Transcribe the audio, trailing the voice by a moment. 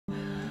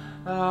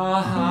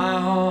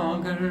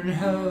How can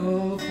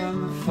hope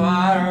and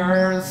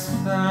fire and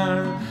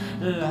sun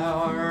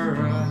lower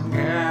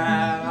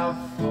again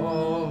a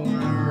full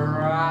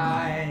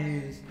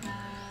rise?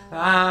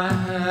 I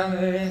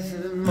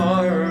have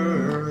more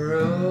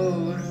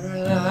road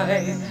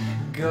like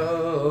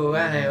go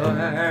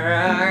anywhere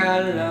I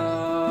got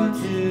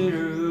love to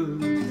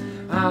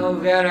do.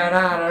 I'll get it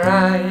out of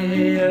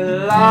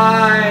right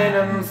line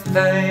and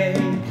stay.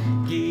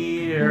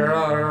 Get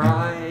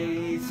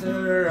alright,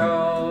 sir,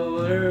 alright.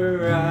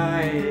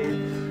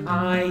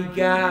 I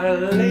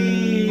gotta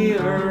leave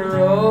a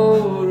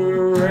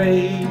road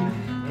rain.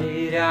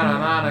 Hey,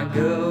 down I'm gonna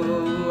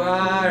go.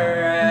 I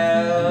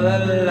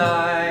really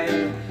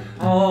like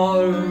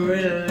all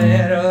little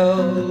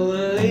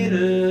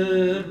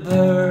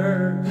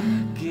bird.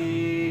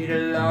 Get a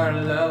lot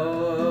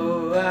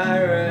low,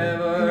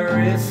 wherever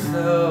it's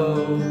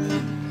so.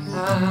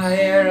 I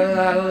hear a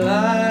lot of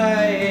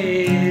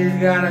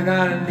lies,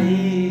 gotta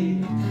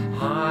need.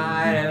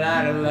 Hide a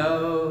lot of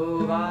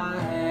love, I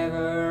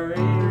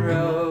every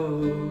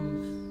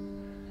rose.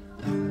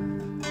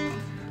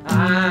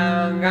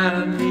 I'm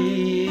gonna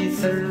need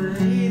some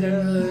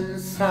needle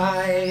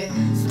inside,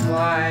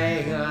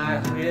 swag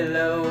like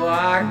willow,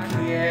 I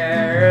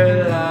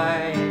care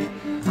like.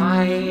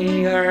 I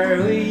ain't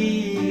gonna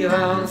weave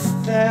on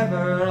step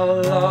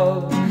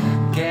low,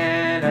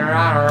 can't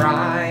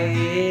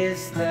right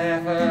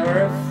step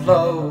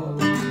flow.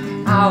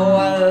 I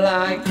was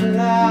like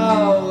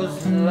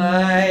clouds,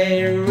 like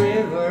a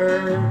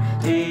river.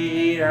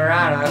 Either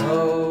I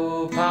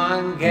hope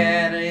I'm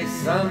getting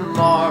some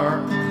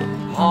more.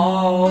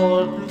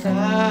 All the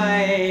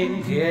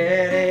time,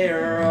 get it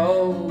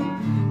roll.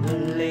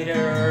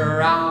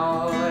 Later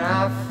on,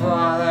 I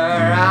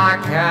father, I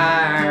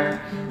care.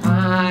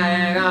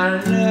 I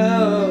got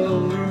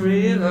no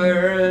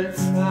river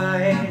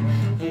inside.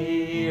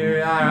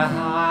 Here are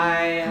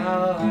high,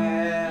 how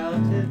hell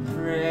to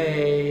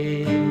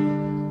pray.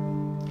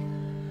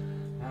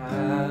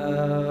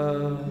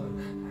 Oh,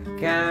 I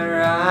can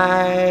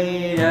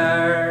ride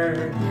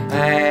her,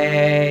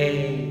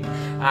 hey,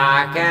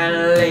 I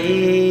can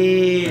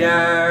lead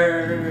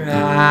her,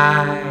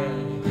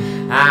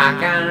 I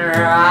can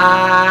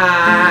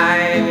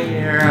ride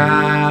her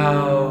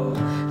out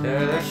to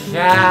the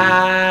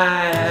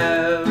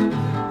shadow,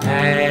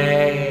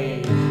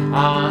 hey,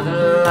 on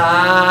the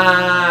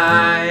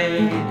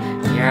line,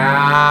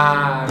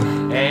 yeah,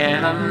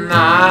 in the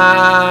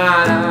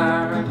night.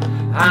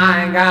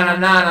 I ain't gonna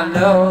not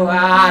know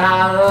how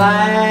to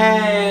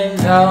land,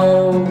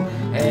 though.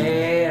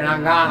 Ain't I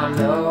gonna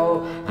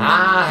know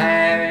I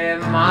have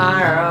it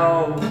my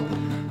own.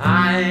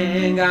 I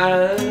ain't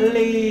gonna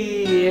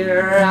leave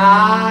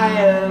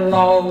right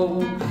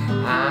low.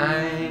 I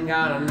ain't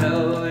gonna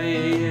know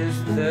it's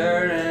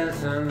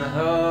turns and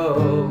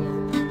hope.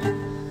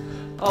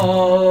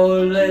 All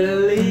the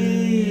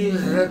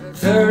leaves that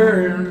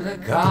turn to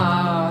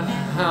God,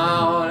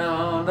 how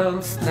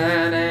I'm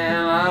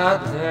standing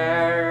out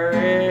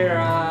there,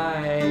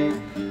 right?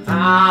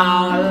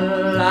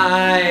 Our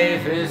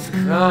life is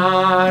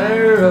caught a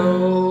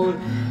road.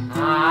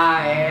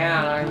 I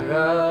had to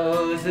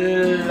go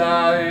to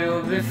love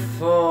you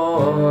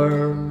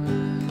before.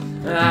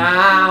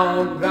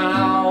 I'm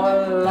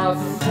gonna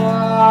love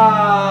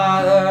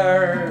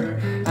Father.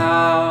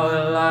 How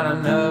will I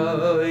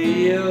know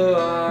you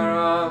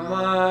are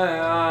my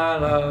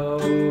hollow?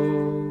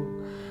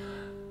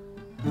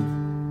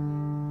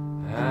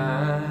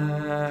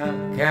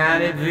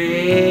 Can it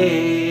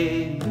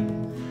be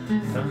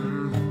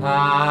some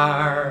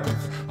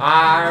parts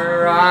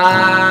our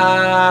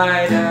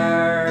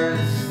riders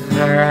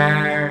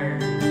there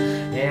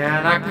in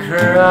a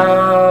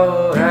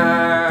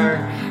crowder?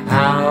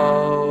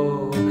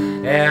 How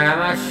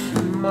much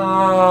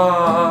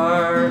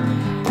more?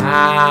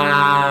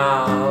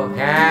 How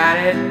can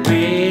it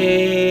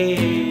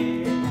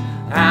be?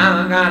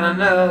 I'm gonna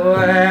know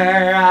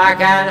where I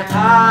can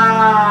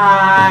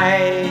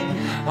hide.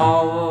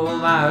 Oh,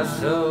 my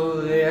soul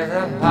is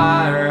a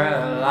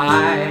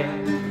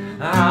paralyzed.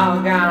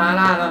 I'm gonna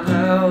not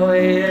know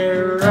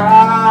it's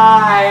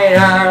right.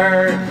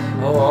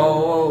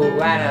 Oh,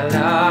 what a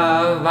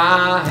love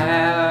I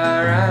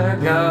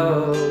have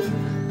go.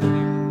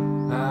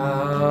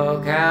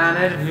 How can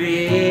it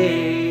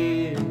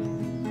be?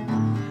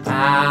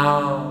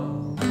 How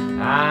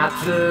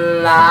to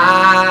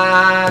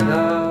lie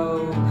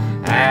though,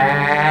 I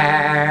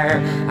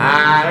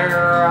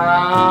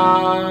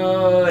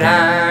wrote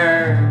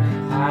her,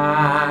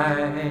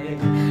 I'm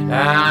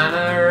a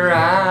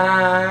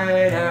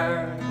writer,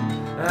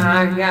 I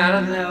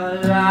gotta know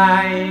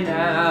light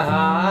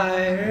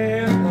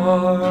higher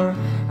more.